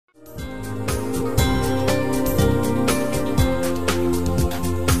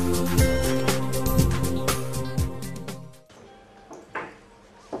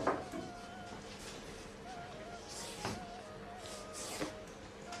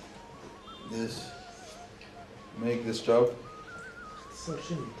this, make the stop. So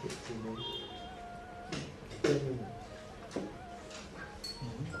shouldn't take 2 minutes. 10 minutes.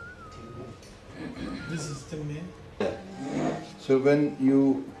 This is 10 minutes. So when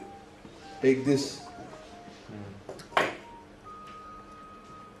you take this,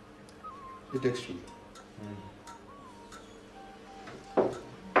 it takes 2.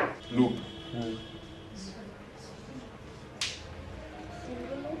 Loop.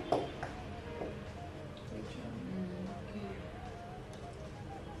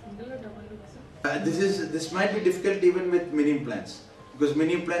 This might be difficult even with mini implants, because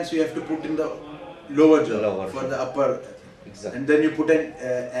mini implants you have to put in the lower jaw for the upper, Exactly. and then you put an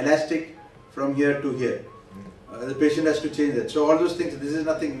elastic from here to here. The patient has to change that. So all those things. This is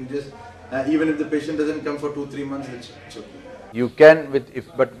nothing. You just even if the patient doesn't come for 2-3 months, it's okay. You can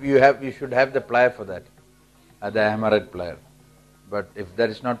but you should have the plier for that, the hemorrhoid plier. But if that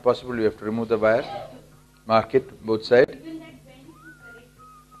is not possible, you have to remove the wire, mark it both sides.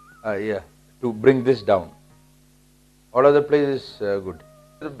 Yeah, to bring this down. All other places good,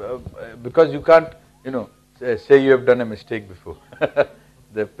 because you can't, say you have done a mistake before.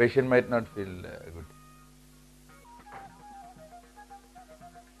 The patient might not feel good.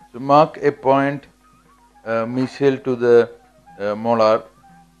 So mark a point mesial to the molar.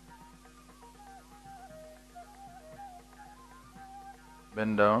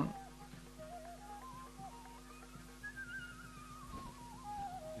 Bend down.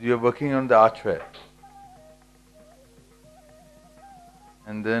 You are working on the archway.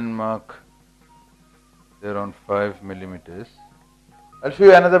 And then mark around 5 millimeters. I'll show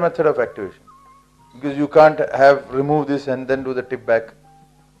you another method of activation, because you can't remove this and then do the tip back.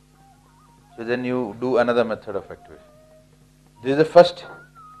 So then you do another method of activation. This is the first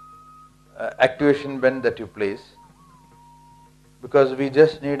activation bend that you place, because we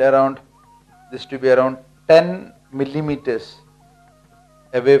just need this to be around 10 millimeters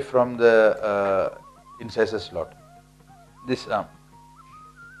away from the incisor slot. This arm.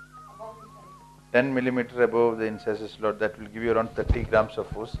 10 millimeter above the incisor slot, that will give you around 30 grams of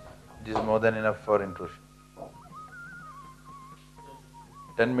force, which is more than enough for intrusion.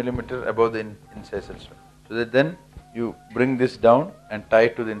 10 millimeter above the incisor slot. So that then you bring this down and tie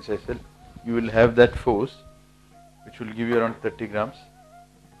it to the incisor, you will have that force which will give you around 30 grams,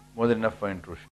 more than enough for intrusion.